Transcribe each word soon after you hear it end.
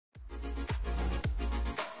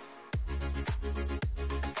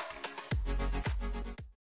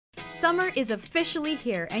Summer is officially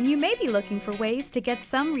here, and you may be looking for ways to get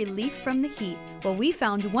some relief from the heat. Well, we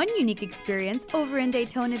found one unique experience over in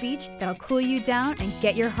Daytona Beach that'll cool you down and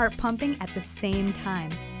get your heart pumping at the same time.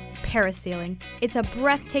 Parasailing. It's a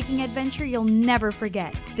breathtaking adventure you'll never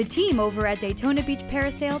forget. The team over at Daytona Beach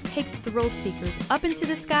Parasail takes thrill seekers up into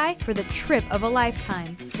the sky for the trip of a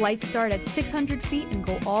lifetime. Flights start at 600 feet and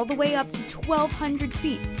go all the way up to 1,200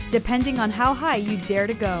 feet, depending on how high you dare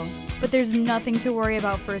to go. But there's nothing to worry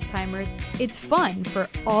about first-timers. It's fun for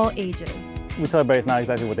all ages. We tell everybody it's not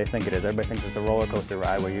exactly what they think it is. Everybody thinks it's a roller coaster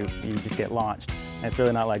ride where you just get launched. And it's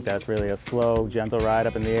really not like that. It's really a slow, gentle ride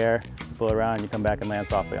up in the air. You float around, you come back and land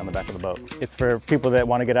softly on the back of the boat. It's for people that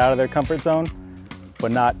want to get out of their comfort zone, but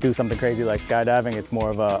not do something crazy like skydiving. It's more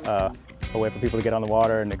of a way for people to get on the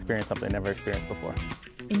water and experience something they never experienced before.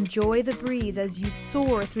 Enjoy the breeze as you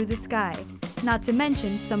soar through the sky, not to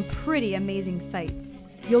mention some pretty amazing sights.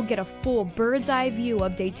 You'll get a full bird's-eye view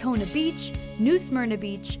of Daytona Beach, New Smyrna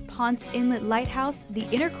Beach, Ponce Inlet Lighthouse, the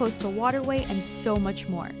Intercoastal Waterway, and so much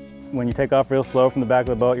more. When you take off real slow from the back of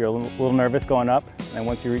the boat, you're a little nervous going up, and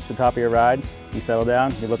once you reach the top of your ride, you settle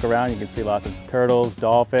down, you look around, you can see lots of turtles,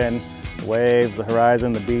 dolphin, waves, the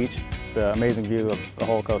horizon, the beach. It's an amazing view of the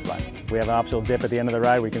whole coastline. We have an optional dip at the end of the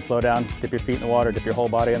ride where you can slow down, dip your feet in the water, dip your whole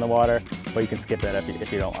body in the water, but you can skip that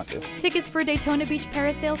if you don't want to. Tickets for Daytona Beach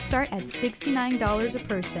Parasail start at $69 a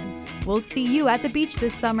person. We'll see you at the beach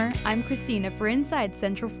this summer. I'm Christina for Inside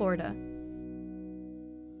Central Florida.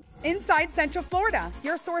 Inside Central Florida,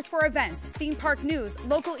 your source for events, theme park news,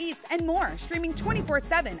 local eats, and more, streaming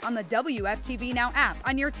 24/7 on the WFTV Now app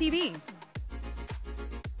on your TV.